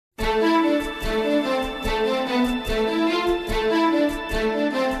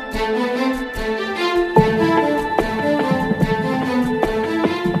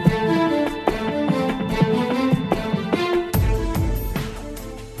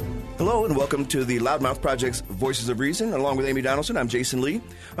Hello and welcome to the Loudmouth Project's Voices of Reason. Along with Amy Donaldson, I'm Jasen Lee.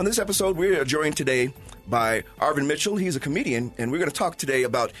 On this episode, we are joined today by Arvin Mitchell. He's a comedian, and we're going to talk today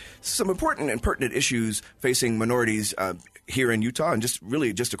about some important and pertinent issues facing minorities here in Utah and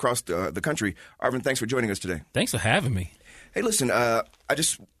just across the country. Arvin, thanks for joining us today. Thanks for having me. Hey, listen, I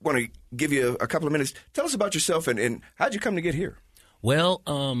just want to give you a couple of minutes. Tell us about yourself and how'd you come to get here? Well,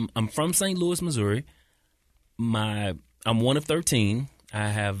 I'm from St. Louis, Missouri. I'm one of 13.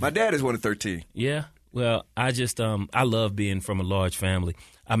 My dad is one of 13. Yeah. Well, I love being from a large family.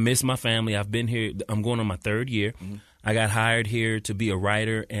 I miss my family. I've been here. I'm going on my third year. Mm-hmm. I got hired here to be a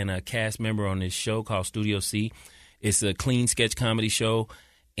writer and a cast member on this show called Studio C. It's a clean sketch comedy show,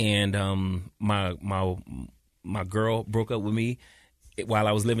 and my girl broke up with me while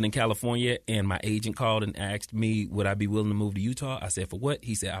I was living in California, and my agent called and asked me would I be willing to move to Utah. I said, for what?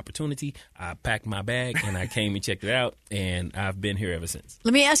 He said, opportunity. I packed my bag, and I came and checked it out, and I've been here ever since.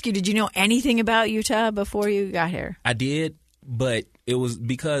 Let me ask you, did you know anything about Utah before you got here? I did, but it was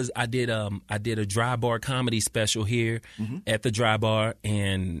because I did a dry bar comedy special here at the dry bar,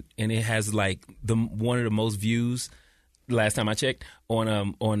 and it has like one of the most views last time I checked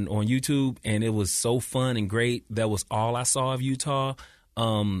on YouTube, and it was so fun and great. That was all I saw of Utah.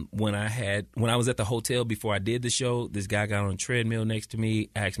 When I was at the hotel before I did the show, this guy got on a treadmill next to me,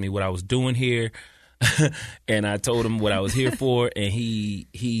 asked me what I was doing here, and I told him what I was here for, and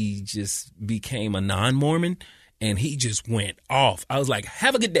he just became a non-Mormon, and he just went off. I was like,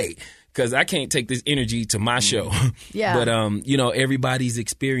 have a good day, because I can't take this energy to my show. Yeah. But everybody's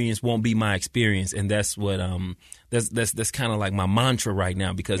experience won't be my experience, and that's what that's kind of like my mantra right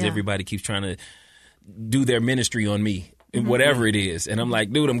now, because everybody keeps trying to do their ministry on me, whatever it is. And I'm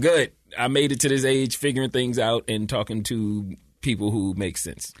like, dude, I'm good. I made it to this age figuring things out and talking to people who make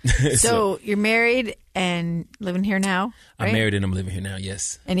sense. So you're married and living here now, right? I'm married and I'm living here now,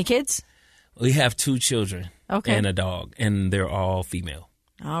 yes. Any kids? We have 2 children and a dog, and they're all female.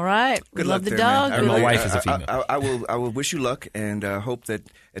 All right. Good Love luck the there, dog. man. My wife is a female. I will wish you luck and hope that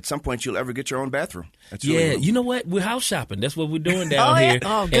at some point you'll ever get your own bathroom. That's really you know what? We're house shopping. That's what we're doing down here.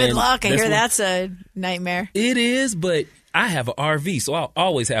 Oh, good And luck. I hear that's a nightmare. It is, but I have an RV, so I'll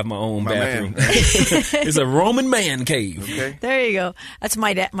always have my own bathroom. Man. It's a Roman man cave. Okay. There you go. That's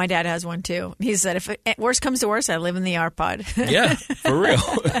my dad. My dad has one too. He said, if worst comes to worst, I live in the R-Pod. Yeah, for real.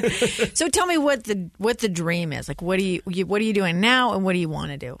 So tell me what the dream is. Like, what are you doing now, and what do you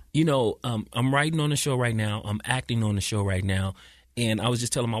want to do? You know, I'm writing on the show right now. I'm acting on the show right now. And I was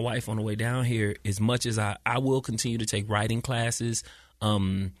just telling my wife on the way down here, as much as I will continue to take writing classes,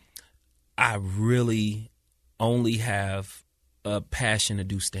 I really only have a passion to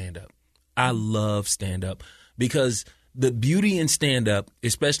do stand-up. I love stand-up because the beauty in stand-up,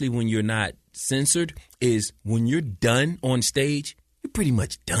 especially when you're not censored, is when you're done on stage, you're pretty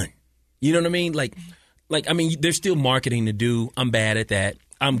much done. You know what I mean? Like there's still marketing to do. I'm bad at that.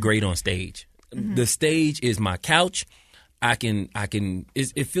 I'm great on stage. The stage is my couch.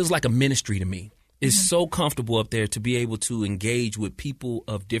 It feels like a ministry to me. It's so comfortable up there to be able to engage with people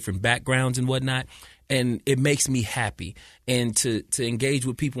of different backgrounds and whatnot. And it makes me happy. And to engage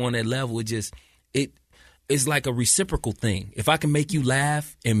with people on that level, it's like a reciprocal thing. If I can make you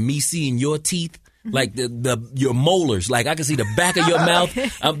laugh and me seeing your teeth, like your molars, like I can see the back of your mouth.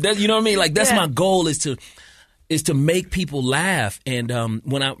 You know what I mean? Like that's my goal is to make people laugh. And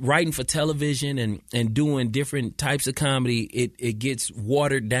when I'm writing for television and doing different types of comedy, it gets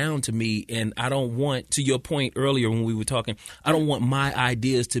watered down to me. And I don't want, to your point earlier when we were talking, I don't want my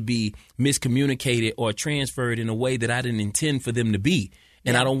ideas to be miscommunicated or transferred in a way that I didn't intend for them to be.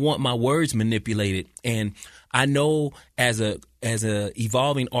 And I don't want my words manipulated. And I know as a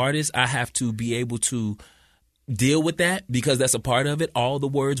evolving artist, I have to be able to deal with that because that's a part of it. All the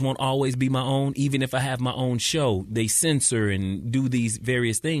words won't always be my own. Even if I have my own show, they censor and do these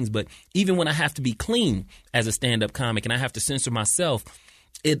various things. But even when I have to be clean as a stand-up comic and I have to censor myself,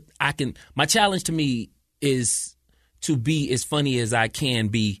 my challenge to me is to be as funny as I can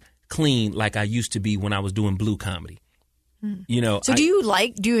be clean like I used to be when I was doing blue comedy. You know. So do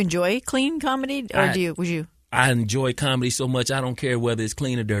you enjoy clean comedy, or would you? I enjoy comedy so much I don't care whether it's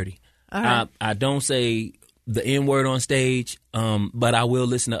clean or dirty. Right. I don't say the N-word on stage, but I will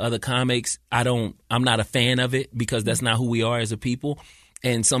listen to other comics. I'm not a fan of it because that's not who we are as a people.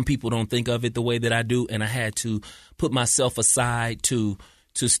 And some people don't think of it the way that I do. And I had to put myself aside to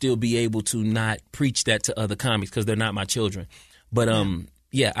still be able to not preach that to other comics because they're not my children. But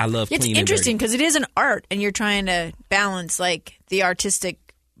yeah, I love clean. It's interesting because it is an art, and you're trying to balance like the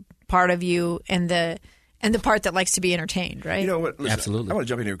artistic part of you and the part that likes to be entertained, right? You know what? Listen, Absolutely. I want to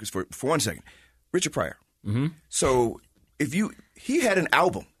jump in here because for 1 second, Richard Pryor. Mm-hmm. So he had an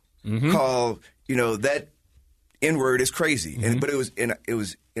album call that N-word is crazy, but it was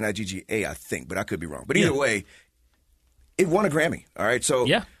NIGGA, I think, but I could be wrong. But either way, it won a Grammy. All right, so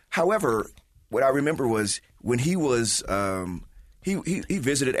however, what I remember was when he was he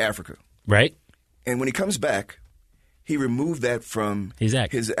visited Africa, right, and when he comes back, he removed that from his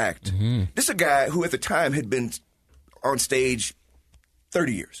act. This is a guy who at the time had been on stage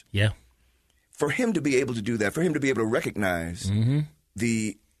 30 years. Yeah. For him to be able to do that, for him to be able to recognize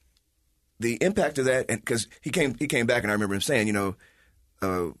the impact of that, and because he came back, and I remember him saying,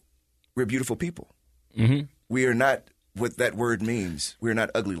 we're beautiful people. We are not what that word means. We're not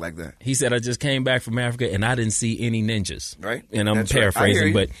ugly like that. He said, I just came back from Africa and I didn't see any ninjas. Right. And I'm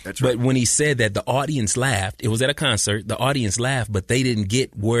paraphrasing, but when he said that, the audience laughed. It was at a concert. The audience laughed, but they didn't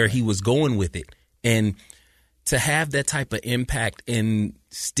get where he was going with it. And to have that type of impact and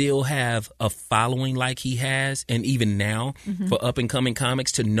still have a following like he has, and even now for up and coming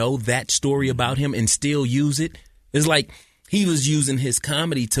comics to know that story about him and still use it, it's like he was using his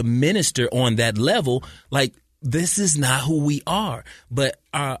comedy to minister on that level. Like, this is not who we are. But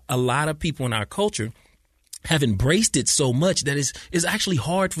a lot of people in our culture have embraced it so much that it's actually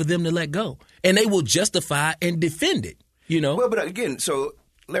hard for them to let go. And they will justify and defend it, Well, but again, so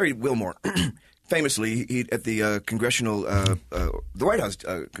Larry Wilmore, famously, he at the congressional, the White House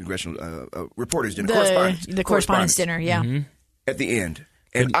congressional reporters dinner, the correspondence dinner, at the end.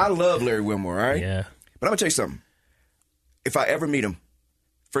 And I love Larry Wilmore, all right? Yeah. But I'm going to tell you something. If I ever meet him,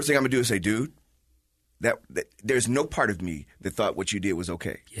 first thing I'm going to do is say, dude, that there's no part of me that thought what you did was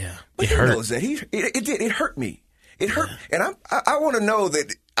okay. Yeah. But he knows that it did. It hurt me. It hurt. And I want to know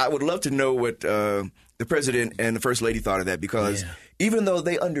that. I would love to know what the president and the first lady thought of that, because even though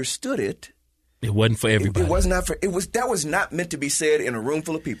they understood it, it wasn't for everybody. It was not for. That was not meant to be said in a room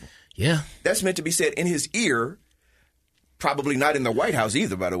full of people. Yeah. That's meant to be said in his ear. Probably not in the White House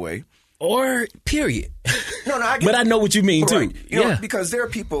either, by the way. Or period. No, I get but I know what you mean, too. Right. Because there are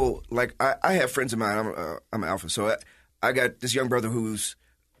people, like, I have friends of mine. I'm an alpha, so I got this young brother who's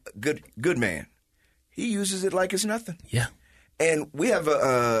a good man. He uses it like it's nothing. Yeah. And we have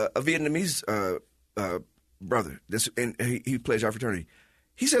a Vietnamese brother, and he plays our fraternity.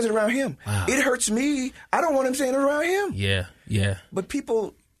 He says it around him. Wow. It hurts me. I don't want him saying it around him. Yeah, yeah. But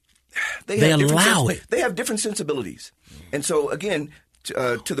people, they allow it. They have different sensibilities. And so, again,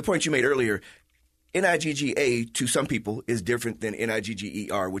 to the point you made earlier, NIGGA to some people is different than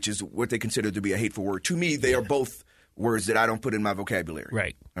NIGGER, which is what they consider to be a hateful word. To me, they are both words that I don't put in my vocabulary.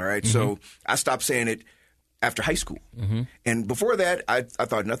 Right. All right. So I stopped saying it after high school. And before that, I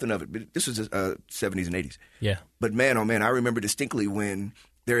thought nothing of it. But this was the 70s and 80s. Yeah. But man, oh man, I remember distinctly when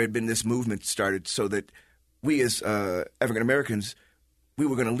there had been this movement started so that we as African Americans, we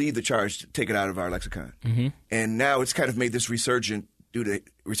were going to lead the charge to take it out of our lexicon. And now it's kind of made this resurgence due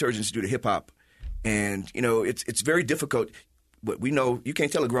to hip hop. And, it's very difficult. But we know you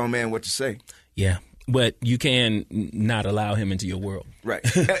can't tell a grown man what to say. Yeah. But you can not allow him into your world. Right.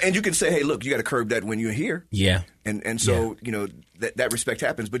 And you can say, hey, look, you got to curb that when you're here. Yeah. And so, that respect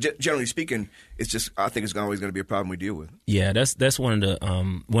happens. But generally speaking, it's just, I think it's always going to be a problem we deal with. Yeah, that's one of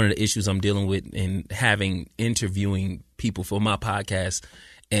the issues I'm dealing with in interviewing people for my podcast.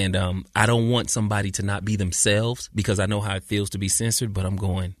 And I don't want somebody to not be themselves because I know how it feels to be censored, but I'm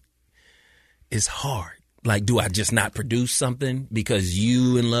going, it's hard. Like, do I just not produce something because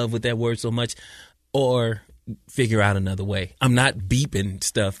you in love with that word so much, or figure out another way? I'm not beeping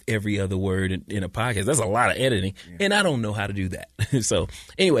stuff every other word in a podcast. That's a lot of editing, and I don't know how to do that. So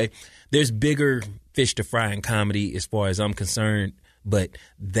anyway, there's bigger fish to fry in comedy as far as I'm concerned, but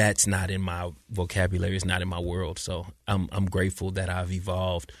that's not in my vocabulary. It's not in my world. So I'm grateful that I've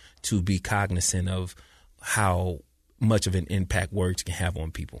evolved to be cognizant of how much of an impact words can have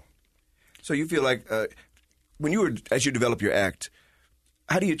on people. So you feel like as you develop your act,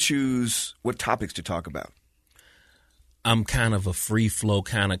 how do you choose what topics to talk about? I'm kind of a free flow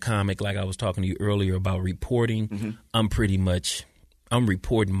kind of comic, like I was talking to you earlier about reporting. I'm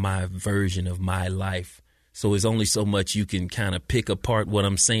reporting my version of my life. So it's only so much you can kind of pick apart what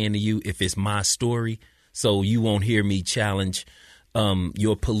I'm saying to you if it's my story. So you won't hear me challenge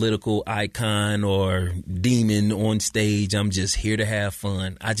your political icon or demon on stage. I'm just here to have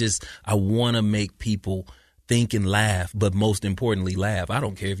fun. I want to make people think and laugh, but most importantly, laugh. I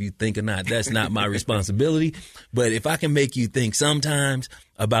don't care if you think or not. That's not my responsibility. But if I can make you think sometimes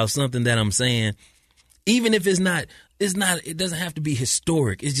about something that I'm saying, even if it doesn't have to be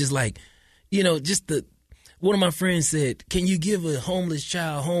historic. It's just like, one of my friends said, can you give a homeless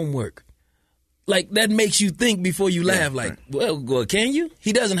child homework? like that makes you think before you laugh. Like, well, can you?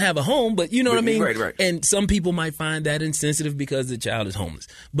 He doesn't have a home, but you know what I mean? Right. And some people might find that insensitive because the child is homeless.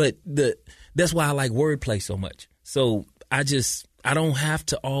 But that's why I like wordplay so much. So I don't have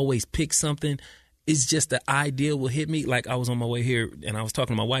to always pick something. It's just the idea will hit me. Like I was on my way here and I was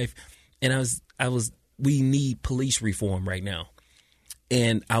talking to my wife and we need police reform right now.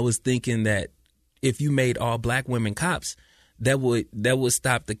 And I was thinking that if you made all black women cops, that would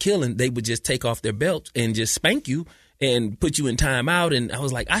stop the killing. They would just take off their belts and just spank you and put you in timeout. And I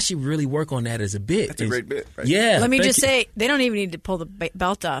was like, I should really work on that as a bit. That's a great bit. Right? Yeah. Let me just say, they don't even need to pull the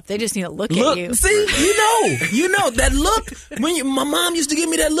belt off. They just need to look at you. See, you know that look. My mom used to give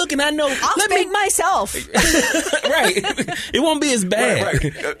me that look, and I know. I'll spank myself. Right. It won't be as bad.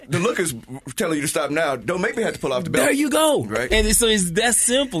 Right. The look is telling you to stop now. Don't make me have to pull off the belt. There you go. Right. And so it's that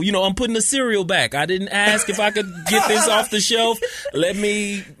simple. You know, I'm putting the cereal back. I didn't ask if I could get this off the shelf. Let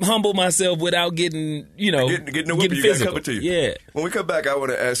me humble myself without getting, getting physical. Coming to you. Yeah. When we come back, I want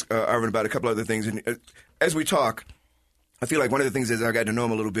to ask Arvin about a couple other things. And as we talk, I feel like one of the things as I got to know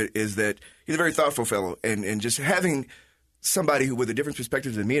him a little bit is that he's a very thoughtful fellow. And just having somebody who with a different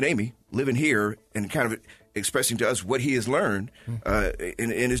perspective than me and Amy living here and kind of expressing to us what he has learned in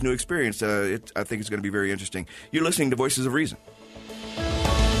his new experience, I think it's going to be very interesting. You're listening to Voices of Reason.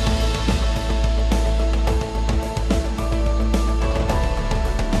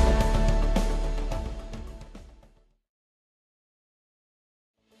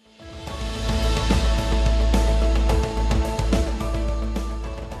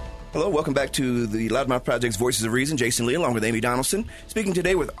 Hello, welcome back to the Loudmouth Project's Voices of Reason. Jasen Lee, along with Amy Donaldson, speaking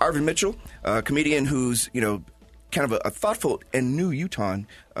today with Arvin Mitchell, a comedian who's, kind of a thoughtful and new Utahn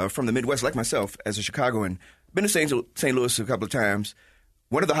from the Midwest, like myself, as a Chicagoan. Been to St. Louis a couple of times.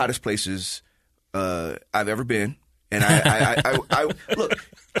 One of the hottest places I've ever been. And I look.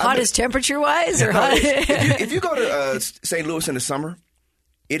 Hottest temperature-wise, or hot? If you go to St. Louis in the summer,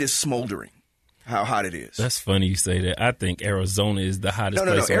 it is smoldering. How hot it is. That's funny you say that. I think Arizona is the hottest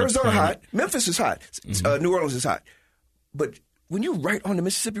place. No. Arizona hot. Memphis is hot. Mm-hmm. New Orleans is hot. But when you're right on the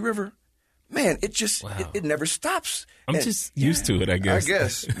Mississippi River, man, it just it never stops. I'm just used to it, I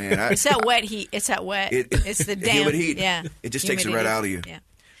guess. Man. It's that wet heat. It's that wet. It's the damn humid heat. Yeah. It just takes it right out of you. Yeah.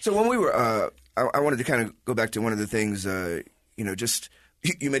 So when we were, I wanted to kind of go back to one of the things, just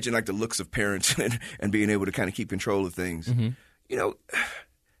you mentioned like the looks of parents and being able to kind of keep control of things. Mm-hmm.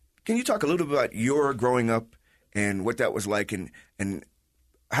 Can you talk a little bit about your growing up and what that was like and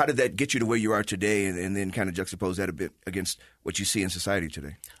how did that get you to where you are today and then kind of juxtapose that a bit against what you see in society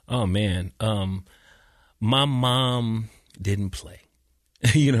today? Oh, man. My mom didn't play.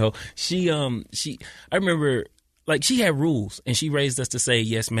 She I remember like she had rules and she raised us to say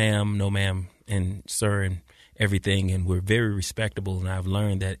yes, ma'am, no, ma'am, and sir and everything. And we're very respectable. And I've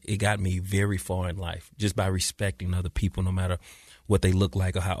learned that it got me very far in life just by respecting other people, no matter what they look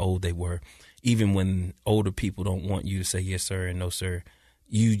like or how old they were. Even when older people don't want you to say yes, sir, and no, sir,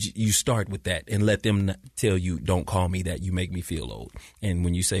 you start with that and let them tell you, don't call me that. You make me feel old. And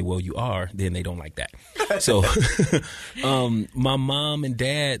when you say, well, you are, then they don't like that. So my mom and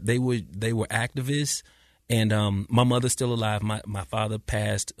dad, they were activists. And my mother's still alive. My father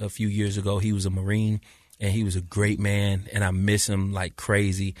passed a few years ago. He was a Marine, and he was a great man, and I miss him like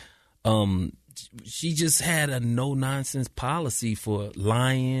crazy. She just had a no-nonsense policy for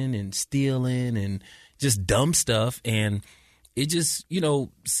lying and stealing and just dumb stuff. And it just,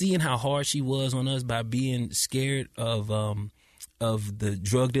 seeing how hard she was on us by being scared of the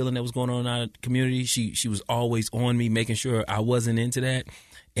drug dealing that was going on in our community, she was always on me, making sure I wasn't into that.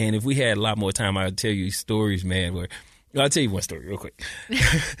 And if we had a lot more time, I would tell you stories, man, where I'll tell you one story real quick.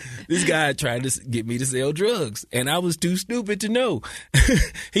 This guy tried to get me to sell drugs, and I was too stupid to know.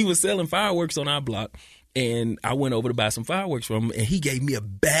 He was selling fireworks on our block, and I went over to buy some fireworks from him, and he gave me a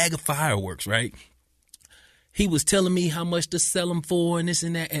bag of fireworks, right? He was telling me how much to sell them for and this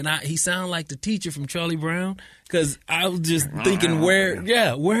and that, and he sounded like the teacher from Charlie Brown, because I was just thinking, where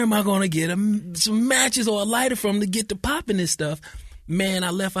am I going to get some matches or a lighter from to get to popping this stuff? Man,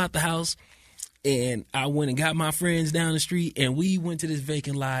 I left out the house. And I went and got my friends down the street, and we went to this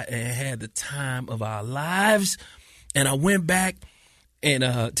vacant lot and had the time of our lives. And I went back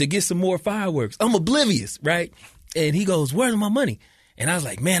and to get some more fireworks. I'm oblivious, right? And he goes, where's my money? And I was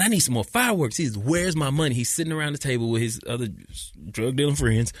like, man, I need some more fireworks. He says, where's my money? He's sitting around the table with his other drug dealing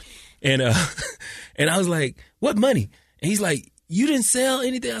friends. And and I was like, what money? And he's like, you didn't sell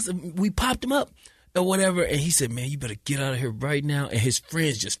anything? I said, we popped them up or whatever. And he said, man, you better get out of here right now. And his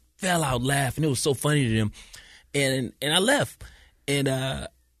friends just fell out laughing. It was so funny to them. And I left. And I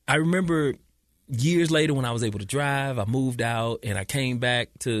remember years later, when I was able to drive, I moved out and I came back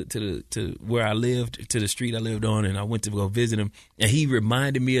to where I lived, to the street I lived on, and I went to go visit him. And he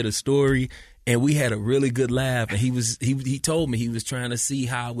reminded me of the story, and we had a really good laugh. And he told me he was trying to see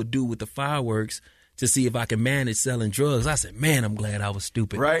how I would do with the fireworks to see if I could manage selling drugs. I said, man, I'm glad I was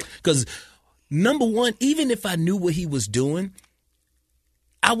stupid. Right. Because number one, even if I knew what he was doing,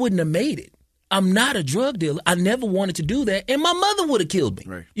 I wouldn't have made it. I'm not a drug dealer. I never wanted to do that. And my mother would have killed me,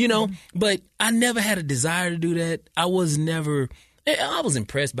 right. You know, but I never had a desire to do that. I was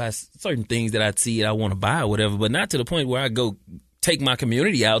impressed by certain things that I'd see I want to buy or whatever, but not to the point where I go take my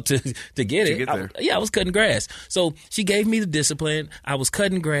community out to get it. I was cutting grass. So she gave me the discipline. I was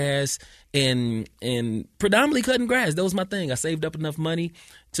cutting grass and predominantly cutting grass. That was my thing. I saved up enough money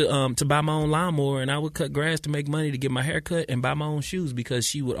to buy my own lawnmower, and I would cut grass to make money to get my hair cut and buy my own shoes, because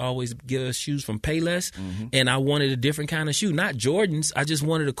she would always give us shoes from Payless, and I wanted a different kind of shoe, not Jordans. I just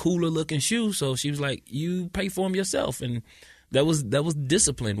wanted a cooler looking shoe. So she was like, "You pay for them yourself," and that was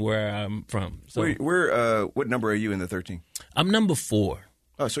discipline where I'm from. So what number are you in the 13? I'm number 4.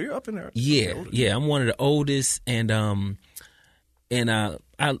 Oh, so you're up in there. Yeah. I'm one of the oldest, and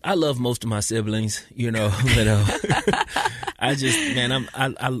I love most of my siblings, you know, but I just, man,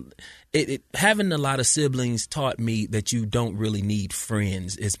 having a lot of siblings taught me that you don't really need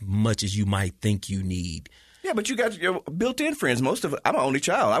friends as much as you might think you need. Yeah, but you got your built-in friends. I'm an only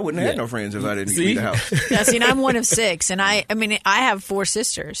child. I wouldn't have had no friends if I didn't leave the house. Yeah, see, and I'm one of 6, and I have 4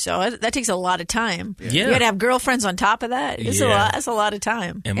 sisters, so that takes a lot of time. Yeah. You got to have girlfriends on top of that. It's a lot. That's a lot of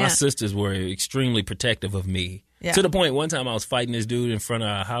time. And my sisters were extremely protective of me. Yeah. To the point, one time I was fighting this dude in front of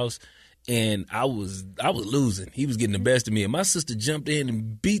our house, and I was losing. He was getting the best of me, and my sister jumped in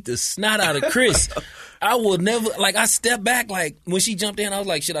and beat the snot out of Chris. I will never, I stepped back, when she jumped in, I was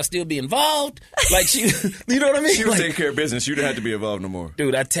like, should I still be involved? You know what I mean? She was taking care of business. You didn't have to be involved no more.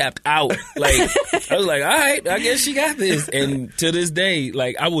 Dude, I tapped out. I was like, all right, I guess she got this. And to this day,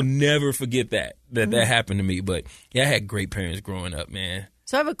 I will never forget that happened to me. But yeah, I had great parents growing up, man.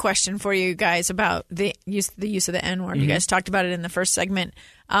 So I have a question for you guys about the use of the N-word. You guys talked about it in the first segment.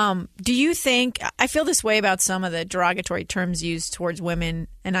 Do you think – I feel this way about some of the derogatory terms used towards women,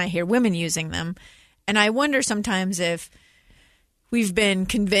 and I hear women using them. And I wonder sometimes if we've been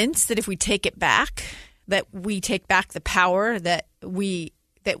convinced that if we take it back, that we take back the power that we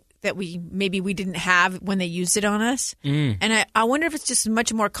maybe we didn't have when they used it on us. And I wonder if it's just a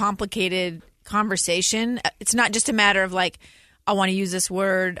much more complicated conversation. It's not just a matter of I want to use this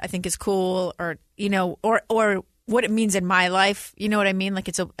word, I think it's cool, or or what it means in my life. You know what I mean?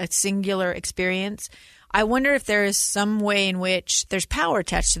 It's a singular experience. I wonder if there is some way in which there's power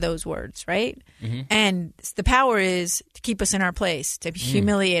attached to those words, right? Mm-hmm. And the power is to keep us in our place, to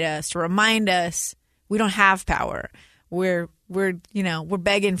humiliate us, to remind us we don't have power. We're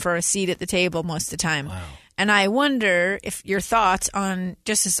begging for a seat at the table most of the time. Wow. And I wonder if your thoughts on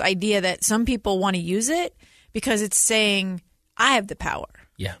just this idea that some people want to use it because it's saying, I have the power.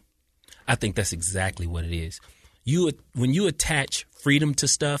 Yeah. I think that's exactly what it is. When you attach freedom to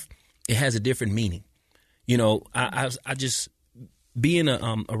stuff, it has a different meaning. You know, I just being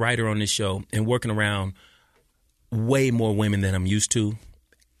a writer on this show and working around way more women than I'm used to.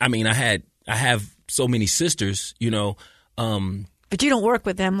 I mean, I have so many sisters, you know. But you don't work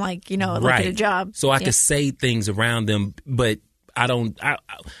with them right. At a job. So I could say things around them, but I don't.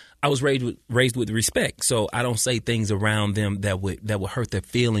 I was raised with respect, so I don't say things around them that would hurt their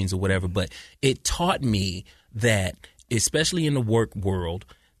feelings or whatever. But it taught me that, especially in the work world,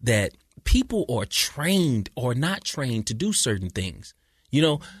 that people are trained or not trained to do certain things. You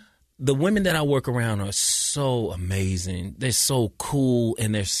know, the women that I work around are so amazing. They're so cool,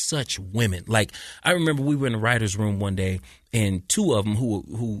 and they're such women. I remember we were in the writer's room one day, and 2 of them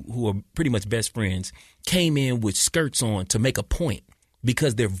who are pretty much best friends came in with skirts on to make a point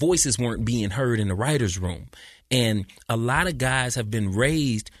because their voices weren't being heard in the writer's room. And a lot of guys have been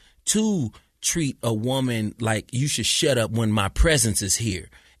raised to treat a woman like, you should shut up when my presence is here.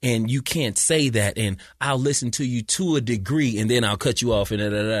 And you can't say that, and I'll listen to you to a degree, and then I'll cut you off, and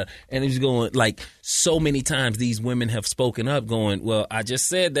da-da-da. And it's going, so many times these women have spoken up going, well, I just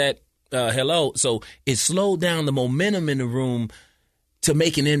said that, hello. So it slowed down the momentum in the room to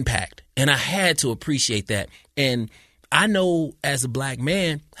make an impact. And I had to appreciate that. And I know as a black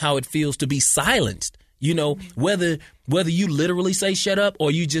man how it feels to be silenced, you know, whether you literally say shut up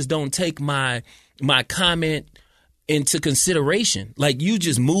or you just don't take my comment into consideration. You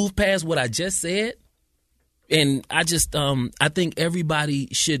just move past what I just said. And I just I think everybody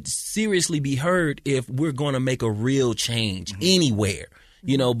should seriously be heard if we're going to make a real change anywhere,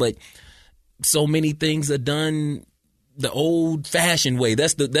 you know. But so many things are done old-fashioned way.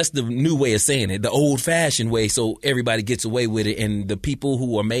 That's the new way of saying it, the old-fashioned way, so everybody gets away with it, and the people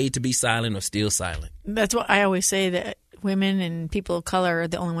who are made to be silent are still silent. That's what I always say, that women and people of color are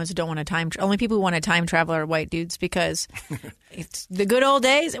the only ones who don't want to only people who want to time travel are white dudes, because it's the good old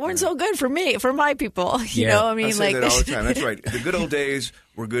days. It weren't so good for my people. You know, I mean, I say that all the time. That's right. The good old days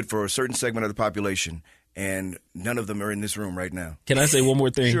were good for a certain segment of the population, and none of them are in this room right now. Can I say one more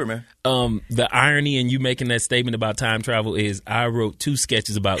thing? Sure, man. The irony in you making that statement about time travel is I wrote 2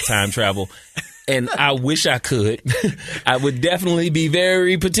 sketches about time travel, and I wish I could. I would definitely be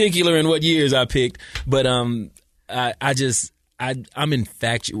very particular in what years I picked, but I'm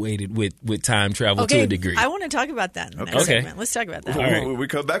infatuated with time travel to a degree. I want to talk about that in the next segment. Let's talk about that. All right. When we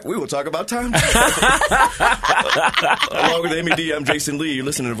come back, we will talk about time. Along with Amy D, I'm Jason Lee. You're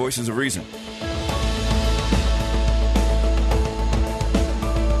listening to Voices of Reason.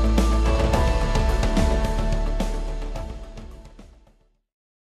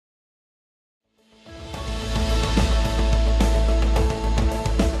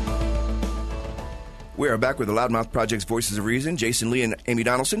 We are back with the Loudmouth Project's Voices of Reason, Jason Lee and Amy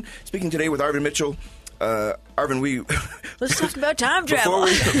Donaldson. Speaking today with Arvin Mitchell. Arvin, let's talk about time travel.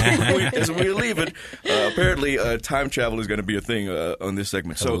 As we're leaving, apparently time travel is going to be a thing on this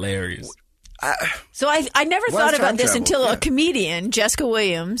segment. So hilarious. So I never thought about this until a comedian, Jessica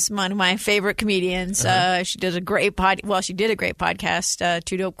Williams, one of my favorite comedians. She does a great she did a great podcast,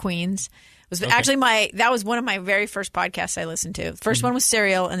 Two Dope Queens. Was actually that was one of my very first podcasts I listened to. First one was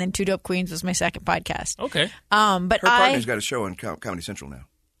Serial, and then Two Dope Queens was my second podcast. Okay. But her partner's got a show on Comedy Central now.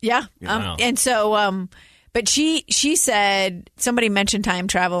 Yeah. Wow. And so, but she said, somebody mentioned time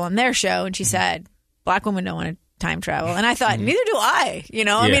travel on their show, and she said, Black women don't want to time travel. And I thought, neither do I. You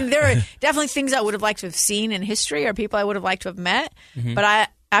know, I mean, there are definitely things I would have liked to have seen in history, or people I would have liked to have met. But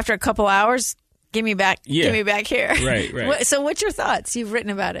after a couple hours, give me back here. Right. So what's your thoughts? You've written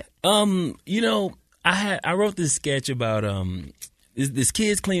about it. You know, I wrote this sketch about this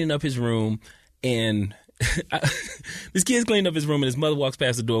kid's cleaning up his room, and this kid's cleaning up his room, and his mother walks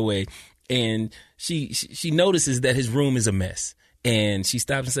past the doorway, and she notices that his room is a mess. And she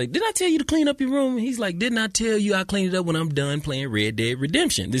stops and says, "Didn't I tell you to clean up your room?" And he's like, "Didn't I tell you I clean it up when I'm done playing Red Dead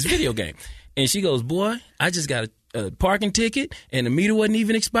Redemption, this video game?" And she goes, "Boy, I just got a parking ticket and the meter wasn't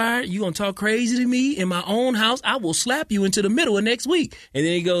even expired. You gonna talk crazy to me in my own house? I will slap you into the middle of next week." And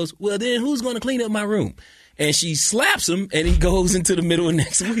then he goes, "Well, then who's gonna clean up my room?" And she slaps him, and he goes into the middle of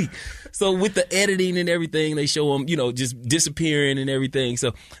next week. So with the editing and everything, they show him, just disappearing and everything.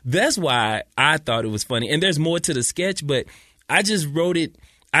 So that's why I thought it was funny. And there's more to the sketch, but I just wrote it.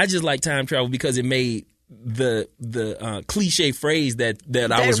 I just like time travel because it made the cliche phrase that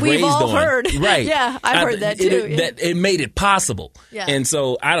I was raised on. Heard. Right. Yeah, I've heard that too. That it made it possible. Yeah. And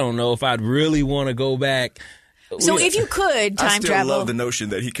so I don't know if I'd really want to go back. So if you could time travel. I love the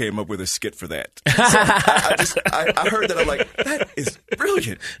notion that he came up with a skit for that. So I heard that. I'm like, that is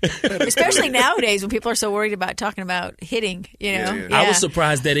brilliant. Especially nowadays when people are so worried about talking about hitting, Yeah. I was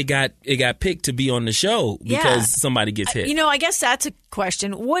surprised that it got picked to be on the show because somebody gets hit. I guess that's a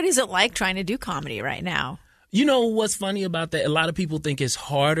question. What is it like trying to do comedy right now? You know what's funny about that? A lot of people think it's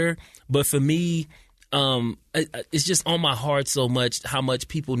harder, but for me, it's just on my heart so much how much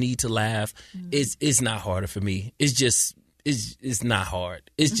people need to laugh. It's not harder for me. It's just it's not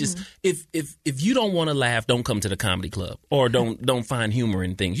hard. It's just if you don't want to laugh, don't come to the comedy club or don't find humor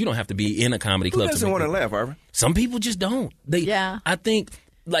in things. You don't have to be in a comedy club. Who doesn't want to laugh, Arvin? Some people just don't. I think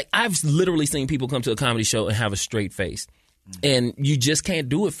I've literally seen people come to a comedy show and have a straight face. And you just can't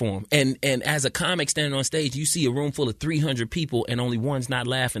do it for them. And as a comic standing on stage, you see a room full of 300 people and only one's not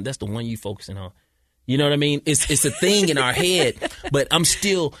laughing. That's the one you focusing on. You know what I mean? It's a thing in our head, but I'm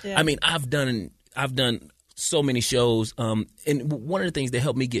still. Yeah. I mean, I've done so many shows, and one of the things that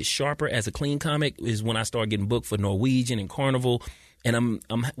helped me get sharper as a clean comic is when I started getting booked for Norwegian and Carnival, and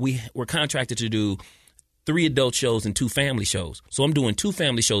we're contracted to do 3 adult shows and 2 family shows. So I'm doing 2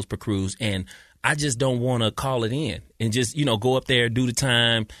 family shows per cruise, and I just don't want to call it in and just go up there, do the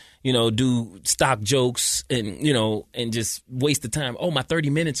time. Do stock jokes and just waste the time. Oh, my 30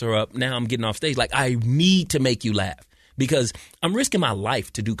 minutes are up. Now I'm getting off stage. Like, I need to make you laugh because I'm risking my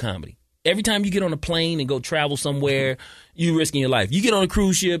life to do comedy. Every time you get on a plane and go travel somewhere, you're risking your life. You get on a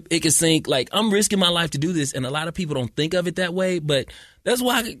cruise ship, it can sink. Like, I'm risking my life to do this. And a lot of people don't think of it that way, but that's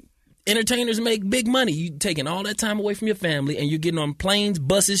why entertainers make big money. You're taking all that time away from your family and you're getting on planes,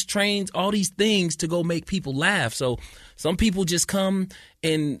 buses, trains, all these things to go make people laugh. So some people just come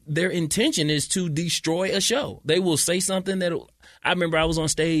and their intention is to destroy a show. They will say something I remember I was on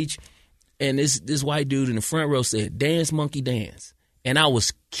stage and this white dude in the front row said, "Dance, monkey, dance." And I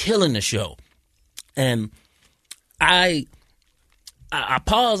was killing the show. And I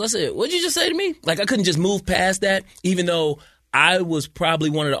paused. I said, what'd you just say to me? Like, I couldn't just move past that, even though I was probably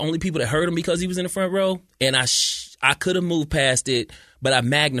one of the only people that heard him because he was in the front row. And I could have moved past it, but I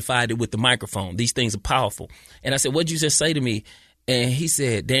magnified it with the microphone. These things are powerful. And I said, what'd you just say to me? And he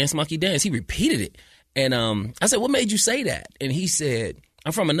said, dance, monkey, dance. He repeated it. And I said, what made you say that? And he said,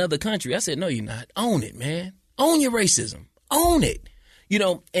 I'm from another country. I said, no, you're not. Own it, man. Own your racism. Own it.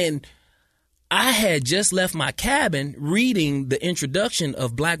 And I had just left my cabin reading the introduction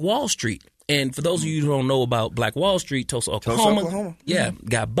of Black Wall Street. And for those of you who don't know about Black Wall Street, Tulsa, Oklahoma. Yeah,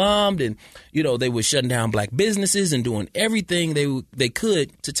 got bombed, and they were shutting down black businesses and doing everything they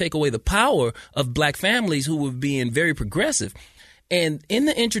could to take away the power of black families who were being very progressive. And in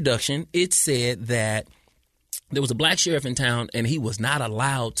the introduction, it said that there was a black sheriff in town, and he was not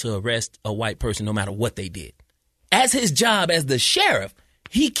allowed to arrest a white person no matter what they did. As his job as the sheriff,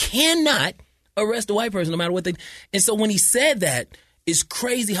 he cannot arrest a white person no matter what they did. And so when he said that, it's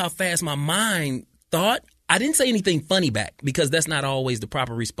crazy how fast my mind thought. I didn't say anything funny back because that's not always the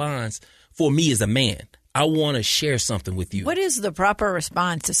proper response for me as a man. I want to share something with you. What is the proper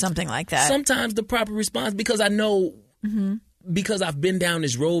response to something like that? Sometimes the proper response, because I know, because I've been down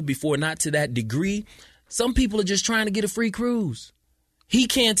this road before, not to that degree, some people are just trying to get a free cruise. He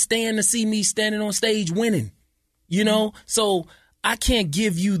can't stand to see me standing on stage winning, So I can't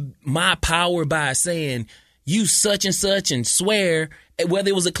give you my power by saying you such and such and swear, whether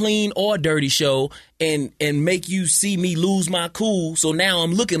it was a clean or dirty show, and make you see me lose my cool. So now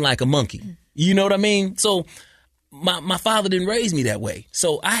I'm looking like a monkey. You know what I mean? So my father didn't raise me that way.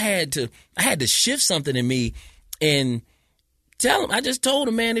 So I had to shift something in me and tell him. I just told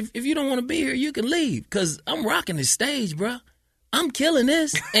him, man, if you don't want to be here, you can leave, because I'm rocking this stage, bro. I'm killing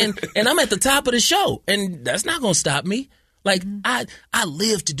this, and I'm at the top of the show, and that's not gonna stop me. Like I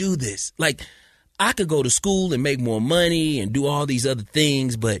live to do this. Like, I could go to school and make more money and do all these other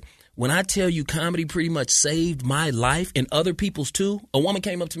things, but when I tell you comedy pretty much saved my life and other people's too. A woman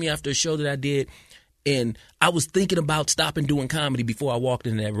came up to me after a show that I did, and I was thinking about stopping doing comedy before I walked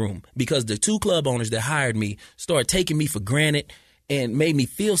into that room, because the two club owners that hired me started taking me for granted and made me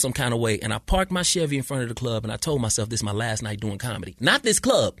feel some kind of way. And I parked my Chevy in front of the club, and I told myself, this is my last night doing comedy. Not this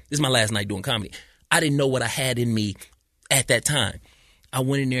club. This is my last night doing comedy. I didn't know what I had in me at that time. I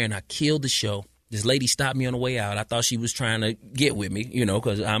went in there and I killed the show. This lady stopped me on the way out. I thought she was trying to get with me,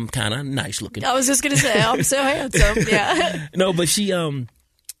 because I'm kind of nice looking. I was just going to say, I'm so handsome. Yeah. No, but she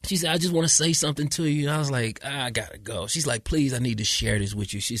said, I just want to say something to you. And I was like, I got to go. She's like, please, I need to share this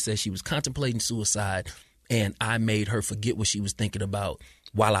with you. She said she was contemplating suicide, and I made her forget what she was thinking about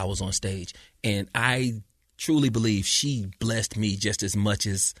while I was on stage. And I truly believe she blessed me just as much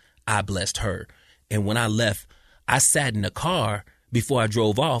as I blessed her. And when I left, I sat in the car before I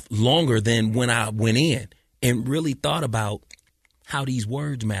drove off longer than when I went in, and really thought about how these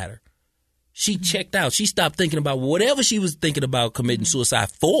words matter. She checked out. She stopped thinking about whatever she was thinking about committing suicide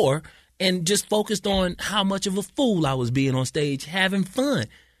for, and just focused on how much of a fool I was being on stage having fun.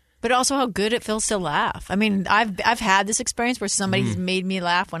 But also how good it feels to laugh. I mean, I've had this experience where somebody's made me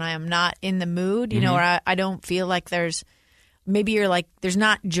laugh when I am not in the mood, or I don't feel like there's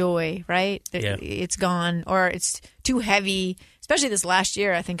not joy, right? Yeah. It's gone, or it's too heavy. Especially this last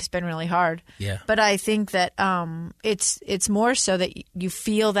year, I think it's been really hard. Yeah. But I think that it's more so that you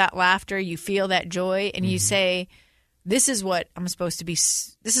feel that laughter, you feel that joy, and you say, this is what I'm supposed to be.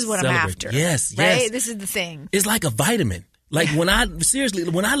 This is what I'm after. Yes, right? yes. This is the thing. It's like a vitamin. Like when I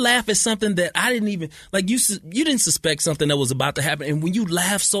laugh at something that I didn't even, like you didn't suspect something that was about to happen. And when you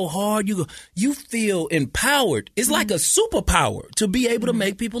laugh so hard, you feel empowered. It's like a superpower to be able to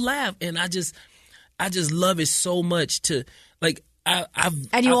make people laugh. And I just love it so much to, like,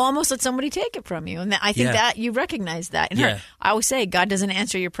 and you almost let somebody take it from you, and I think that you recognize that in her. I always say, God doesn't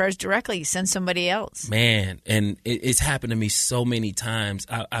answer your prayers directly; He sends somebody else. Man, and it's happened to me so many times.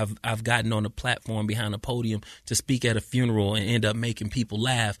 I've gotten on a platform behind a podium to speak at a funeral and end up making people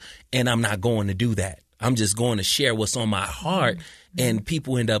laugh, and I'm not going to do that. I'm just going to share what's on my heart, and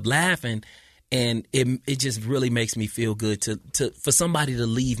people end up laughing. And it just really makes me feel good to for somebody to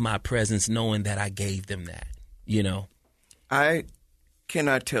leave my presence knowing that I gave them that, I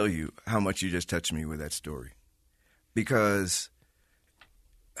cannot tell you how much you just touched me with that story, because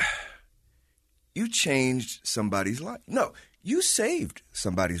you changed somebody's life. No, you saved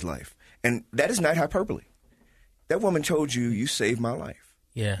somebody's life. And that is not hyperbole. That woman told you, you saved my life.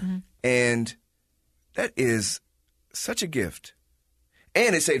 Yeah. Mm-hmm. And that is such a gift.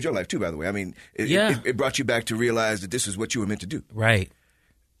 And it saved your life, too, by the way. I mean, it brought you back to realize that this is what you were meant to do. Right.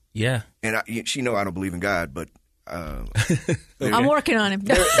 Yeah. And she know I don't believe in God, but I'm working on him.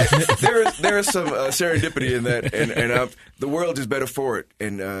 there is some serendipity in that, and the world is better for it.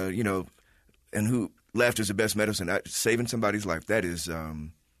 And and who laughter is the best medicine. Saving somebody's life, that is,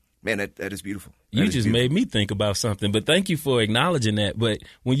 man, that is beautiful. You just made me think about something, but thank you for acknowledging that. But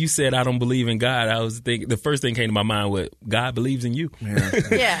when you said I don't believe in God, I was thinking the first thing came to my mind was God believes in you.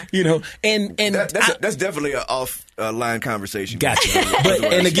 Yeah. And that's definitely an off-line conversation. Gotcha. But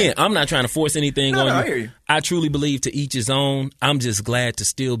and again, I'm not trying to force anything on you. I hear you. I truly believe to each his own. I'm just glad to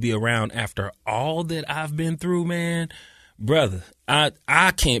still be around after all that I've been through, man. Brother,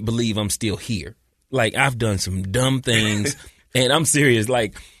 I can't believe I'm still here. Like, I've done some dumb things, and I'm serious.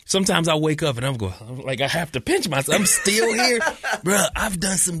 Like, sometimes I wake up and I'm like, I have to pinch myself. I'm still here. Bro, I've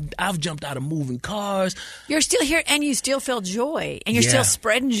jumped out of moving cars. You're still here and you still feel joy and you're still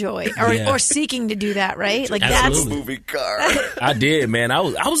spreading joy or seeking to do that, right? Like Absolutely. that's a moving car. I did, man. I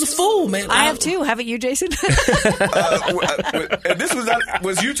was a fool, man. I have too. Haven't you, Jason? And this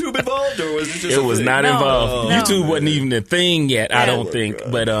was YouTube involved, or was it just? It was not involved. No. YouTube wasn't even a thing yet, I don't think.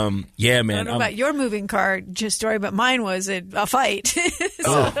 But yeah, man. I don't know about your moving car story, but mine was a fight.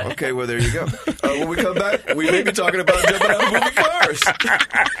 Okay, well, there you go. When we come back, we may be talking about jumping out of moving cars.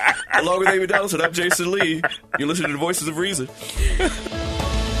 Along with Amy Donaldson, I'm Jason Lee. You're listening to Voices of Reason.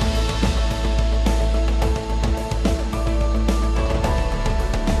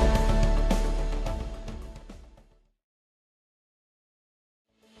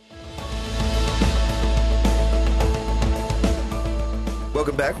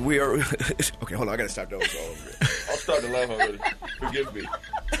 Welcome back. We are... Okay, hold on. I got to start those all over. I'll start to laugh already. Forgive me.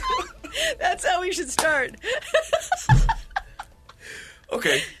 That's how we should start.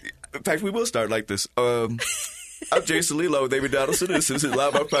 Okay. In fact, we will start like this. I'm Jason Lee, with Amy Donaldson. This is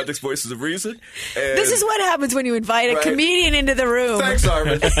Loudmouth Project's Voices of Reason. And this is what happens when you invite a comedian into the room. Thanks,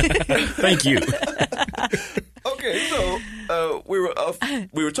 Arvin. Thank you. Okay, so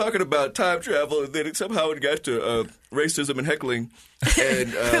we were talking about time travel, and then somehow it got to racism and heckling,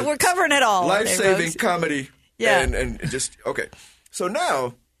 and we're covering it all. Life-saving comedy, and just okay. So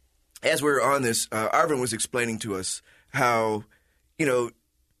now, as we're on this, Arvin was explaining to us how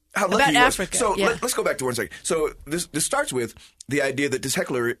how lucky about he was. Africa. So let's go back to 1 second. So this starts with the idea that this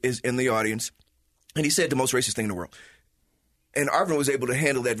heckler is in the audience, and he said the most racist thing in the world, and Arvin was able to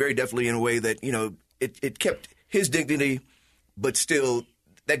handle that very deftly in a way that it kept his dignity, but still,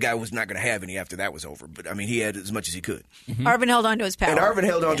 that guy was not going to have any after that was over. But, I mean, he had as much as he could. Mm-hmm. Arvin held on to his power. And Arvin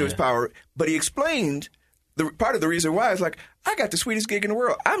held on to his power, but he explained part of the reason why is like, I got the sweetest gig in the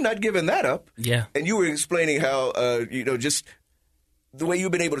world. I'm not giving that up. Yeah. And you were explaining how, just the way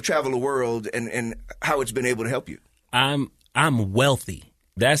you've been able to travel the world and how it's been able to help you. I'm wealthy.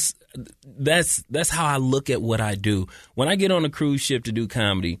 That's how I look at what I do. When I get on a cruise ship to do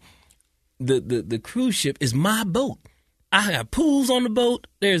comedy, the cruise ship is my boat. I have pools on the boat.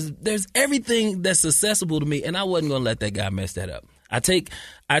 There's everything that's accessible to me, and I wasn't gonna let that guy mess that up. I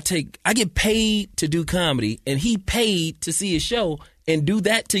get paid to do comedy, and he paid to see a show and do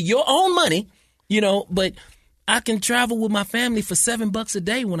that to your own money, but I can travel with my family for $7 a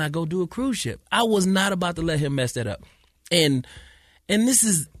day when I go do a cruise ship. I was not about to let him mess that up. And this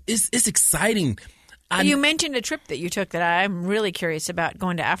is it's exciting. You mentioned a trip that you took that I'm really curious about,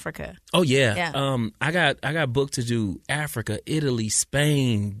 going to Africa. Oh yeah. I got booked to do Africa, Italy,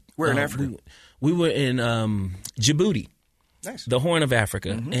 Spain. Where in Africa? We were in Djibouti. Nice. The Horn of Africa.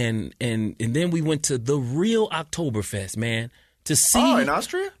 Mm-hmm. And then we went to the real Oktoberfest, man. To see in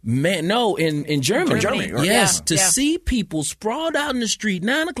Austria? Man, no, in Germany. Germany, right. Yes, see people sprawled out in the street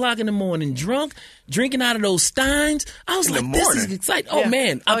 9 o'clock in the morning, drunk, drinking out of those steins. I was like, this is exciting. Oh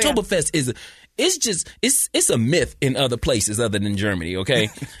man, Oktoberfest is it's a myth in other places other than Germany. Okay,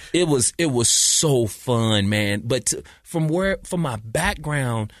 it was so fun, man. But from my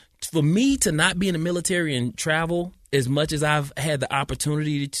background, for me to not be in the military and travel as much as I've had the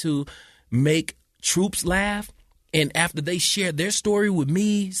opportunity to make troops laugh. And after they shared their story with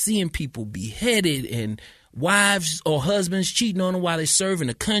me, seeing people beheaded and wives or husbands cheating on them while they're serving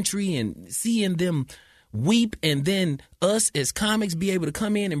the country and seeing them weep, and then us as comics be able to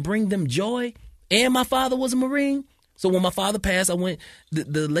come in and bring them joy. And my father was a Marine. So when my father passed, I went,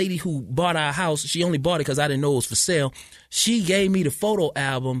 the lady who bought our house, she only bought it because I didn't know it was for sale. She gave me the photo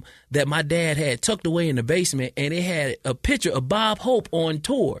album that my dad had tucked away in the basement, and it had a picture of Bob Hope on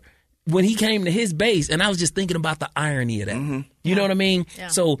tour when he came to his base, and I was just thinking about the irony of that. Mm-hmm. You know what I mean? Yeah.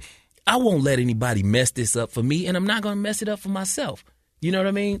 So I won't let anybody mess this up for me, and I'm not going to mess it up for myself. You know what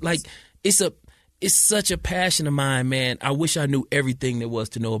I mean? Like, it's such a passion of mine, man. I wish I knew everything there was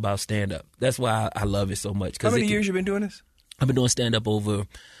to know about stand-up. That's why I love it so much. How many years you been doing this? I've been doing stand-up over,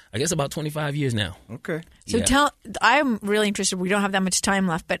 I guess, about 25 years now. Okay. So I'm really interested, we don't have that much time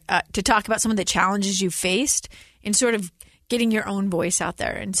left, but to talk about some of the challenges you faced in sort of getting your own voice out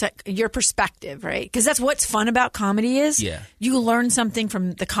there and your perspective, right? Because that's what's fun about comedy is you learn something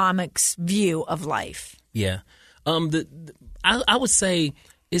from the comic's view of life. Yeah. I would say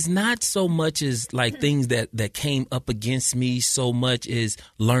it's not so much as like things that came up against me so much as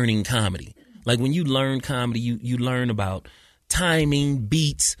learning comedy. Like when you learn comedy, you learn about timing,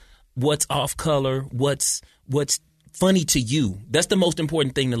 beats, what's off color, what's funny to you. That's the most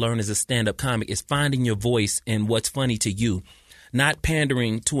important thing to learn as a stand-up comic is finding your voice and what's funny to you, not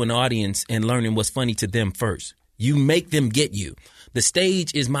pandering to an audience and learning what's funny to them first. You make them get you. The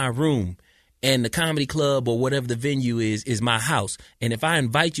stage is my room and the comedy club or whatever the venue is my house. And if I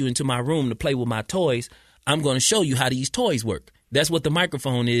invite you into my room to play with my toys, I'm going to show you how these toys work. That's what the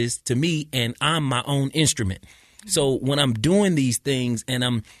microphone is to me, and I'm my own instrument. So when I'm doing these things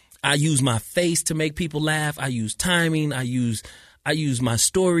and I use my face to make people laugh. I use timing. I use my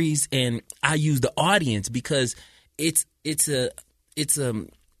stories, and I use the audience because it's a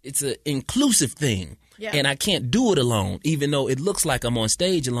inclusive thing, and I can't do it alone. Even though it looks like I'm on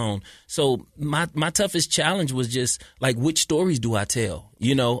stage alone. So my toughest challenge was just like, which stories do I tell?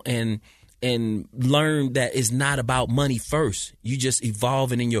 And learn that it's not about money first. You just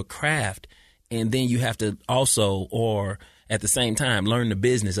evolving in your craft, and then you have to also at the same time, learn the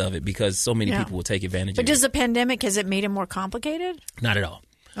business of it because so many people will take advantage of it. But does the pandemic, has it made it more complicated? Not at all.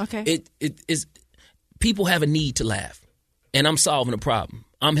 Okay. It is. People have a need to laugh, and I'm solving a problem.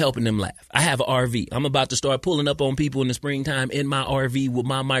 I'm helping them laugh. I have an RV. I'm about to start pulling up on people in the springtime in my RV with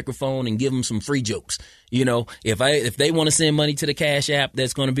my microphone and give them some free jokes. If they want to send money to the Cash App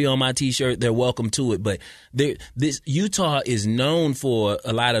that's going to be on my T-shirt, they're welcome to it. But this Utah is known for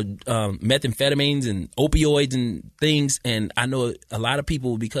a lot of methamphetamines and opioids and things, and I know a lot of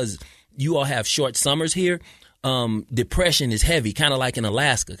people, because you all have short summers here, depression is heavy, kind of like in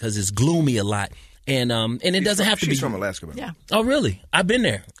Alaska because it's gloomy a lot. And it doesn't have to be. She's from Alaska, man. Yeah. Oh, really? I've been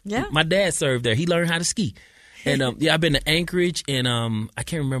there. Yeah. My dad served there. He learned how to ski. And I've been to Anchorage, and I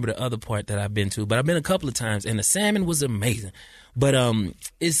can't remember the other part that I've been to, but I've been a couple of times, and the salmon was amazing. But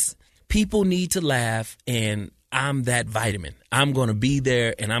it's people need to laugh, and I'm that vitamin. I'm going to be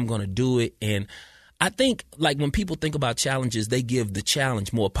there, and I'm going to do it. And I think, like, when people think about challenges, they give the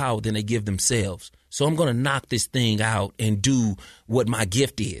challenge more power than they give themselves. So I'm going to knock this thing out and do what my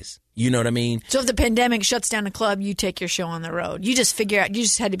gift is. You know what I mean? So if the pandemic shuts down a club, you take your show on the road. You just figure out, you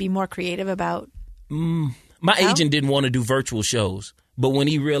just had to be more creative about. My agent didn't want to do virtual shows, but when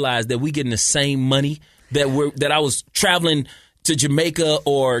he realized that we getting the same money that I was traveling to Jamaica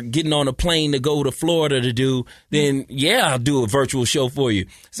or getting on a plane to go to Florida to do, then I'll do a virtual show for you.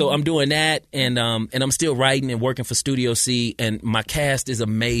 So I'm doing that, and I'm still writing and working for Studio C, and my cast is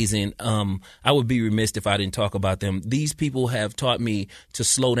amazing. I would be remiss if I didn't talk about them. These people have taught me to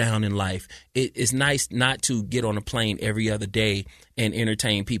slow down in life. It's nice not to get on a plane every other day and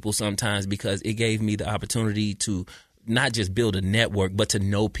entertain people sometimes, because it gave me the opportunity to not just build a network, but to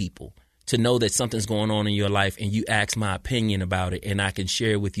know people. To know that something's going on in your life and you ask my opinion about it, and I can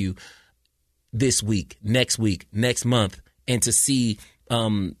share with you this week, next month, and to see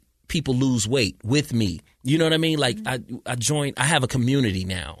people lose weight with me. You know what I mean? Like I have a community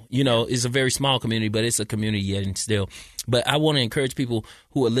now. It's a very small community, but it's a community yet and still. But I want to encourage people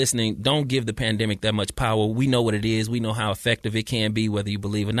who are listening, don't give the pandemic that much power. We know what it is. We know how effective it can be, whether you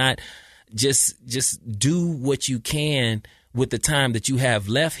believe or not. Just do what you can with the time that you have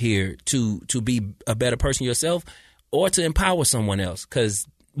left here to be a better person yourself, or to empower someone else. Because,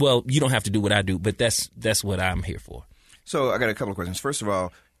 you don't have to do what I do, but that's what I'm here for. So I got a couple of questions. First of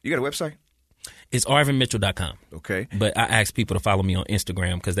all, you got a website? It's arvinmitchell.com. Okay. But I ask people to follow me on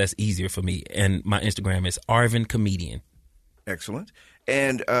Instagram because that's easier for me. And my Instagram is Arvin Comedian. Excellent.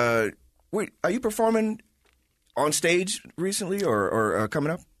 And wait, are you performing on stage recently or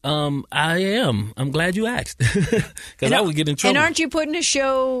coming up? I am. I'm glad you asked, because I would get in trouble. And aren't you putting a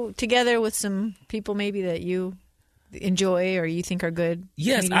show together with some people maybe that you enjoy or you think are good?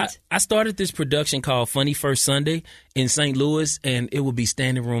 Yes, I started this production called Funny First Sunday in St. Louis, and it would be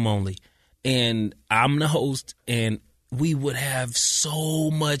standing room only. And I'm the host, and we would have so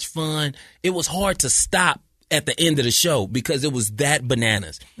much fun. It was hard to stop at the end of the show because it was that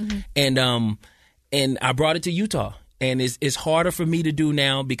bananas. Mm-hmm. And I brought it to Utah. And it's harder for me to do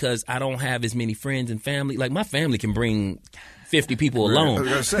now because I don't have as many friends and family. Like, my family can bring 50 people alone. I was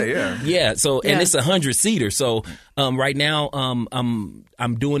going to say, yeah. Yeah, so, and it's 100-seater. So right now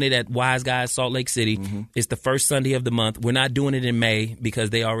I'm doing it at Wise Guys Salt Lake City. Mm-hmm. It's the first Sunday of the month. We're not doing it in May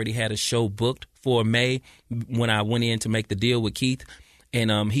because they already had a show booked for May when I went in to make the deal with Keith.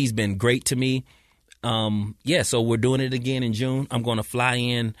 And he's been great to me. So we're doing it again in June. I'm going to fly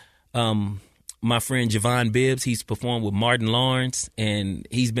in my friend Javon Bibbs. He's performed with Martin Lawrence, and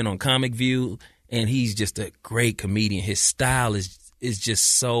he's been on Comic View, and he's just a great comedian. His style is just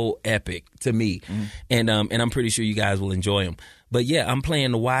so epic to me, and I'm pretty sure you guys will enjoy him. But yeah, I'm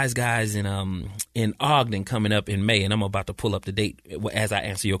playing the Wise Guys in Ogden coming up in May, and I'm about to pull up the date as I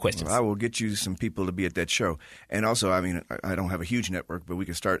answer your questions. Well, I will get you some people to be at that show, and also, I mean, I don't have a huge network, but we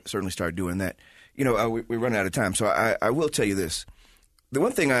can certainly start doing that. You know, we run out of time, so I will tell you this. The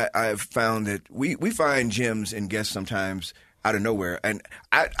one thing I've found that we find gems and guests sometimes out of nowhere, and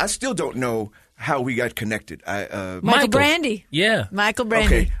I still don't know how we got connected. Michael Brandy. Yeah. Michael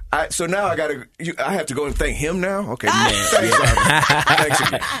Brandy. Okay. So now I have to go and thank him now? Okay. Thanks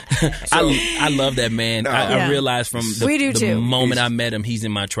again. I love that man. I realized from the moment I met him, he's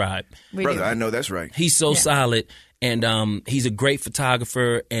in my tribe. Brother, I know that's right. He's so solid, and he's a great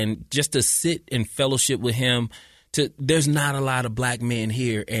photographer, and just to sit and fellowship with him, there's not a lot of black men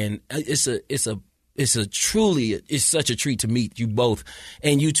here, and it's such a treat to meet you both,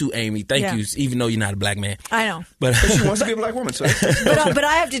 and you too, Amy. Thank you, even though you're not a black man. I know, but she wants to be a black woman. So, but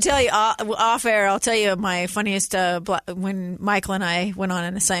I have to tell you off air. I'll tell you my funniest when Michael and I went on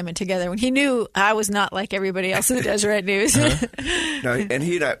an assignment together. When he knew I was not like everybody else in the Deseret News. No, and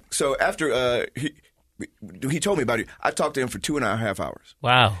he and I. So after he told me about it, I talked to him for 2.5 hours.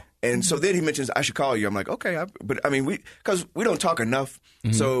 Wow. And so then he mentions, I should call you. I'm like, okay. But I mean, because we don't talk enough,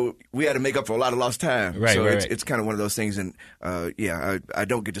 so we had to make up for a lot of lost time. Right, so right, it's kind of one of those things. And I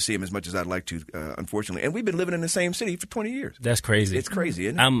don't get to see him as much as I'd like to, unfortunately. And we've been living in the same city for 20 years. That's crazy. It's crazy,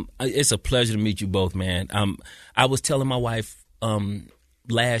 isn't it? It's a pleasure to meet you both, man. I was telling my wife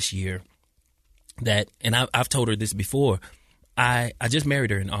last year that, and I've told her this before, I just married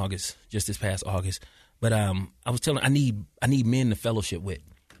her in August, just this past August. But I was telling her I need men to fellowship with.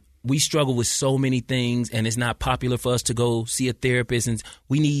 We struggle with so many things, and it's not popular for us to go see a therapist, and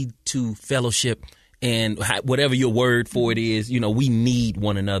we need to fellowship, and whatever your word for it is, you know, we need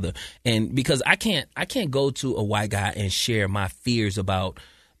one another. And because I can't go to a white guy and share my fears about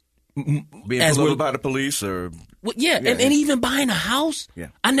being pulled over by the police or and even buying a house. Yeah.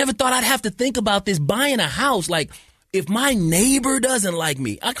 I never thought I'd have to think about this, buying a house. Like, if my neighbor doesn't like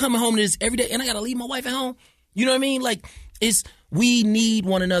me, I come home to this every day and I got to leave my wife at home. You know what I mean? Like, we need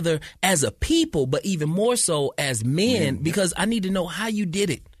one another as a people, but even more so as men, because I need to know how you did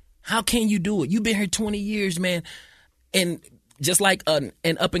it. How can you do it? You've been here 20 years, man. And just like an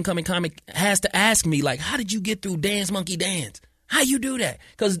up-and-coming comic has to ask me, like, how did you get through Dance Monkey Dance? How you do that?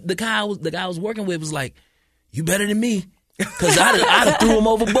 Because the guy I was working with was like, you better than me. Because I'd have threw him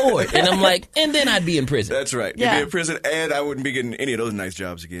overboard. And I'm like, and then I'd be in prison. That's right. You'd be in prison, and I wouldn't be getting any of those nice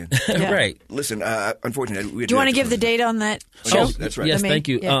jobs again. Right. Listen, unfortunately, do you want to give the date on that show? Oh, that's right. Yes, thank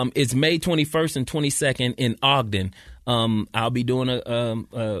you. Yeah. It's May 21st and 22nd in Ogden. I'll be doing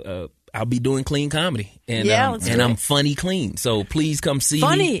I'll be doing clean comedy, and I'm funny clean. So please come see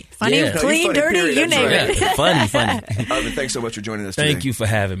me. Funny, clean, dirty, you name it. Funny. Arvin, thanks so much for joining us today. Thank you for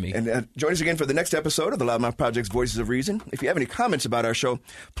having me. And join us again for the next episode of the Loudmouth Project's Voices of Reason. If you have any comments about our show,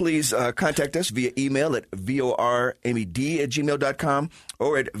 please contact us via email at voramyd@gmail.com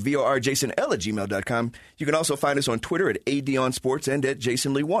or at vorjasenl@gmail.com. You can also find us on Twitter at ADOnSports and at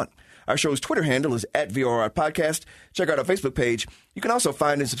JasonLee1. Our show's Twitter handle is at VOR Podcast. Check out our Facebook page. You can also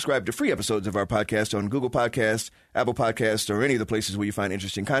find and subscribe to free episodes of our podcast on Google Podcasts, Apple Podcasts, or any of the places where you find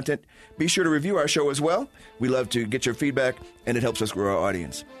interesting content. Be sure to review our show as well. We love to get your feedback, and it helps us grow our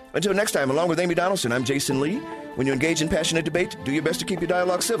audience. Until next time, along with Amy Donaldson, I'm Jasen Lee. When you engage in passionate debate, do your best to keep your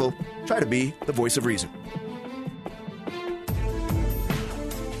dialogue civil. Try to be the voice of reason.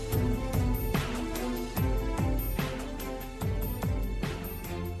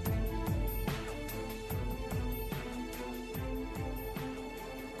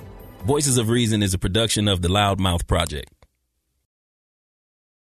 Voices of Reason is a production of the Loudmouth Project.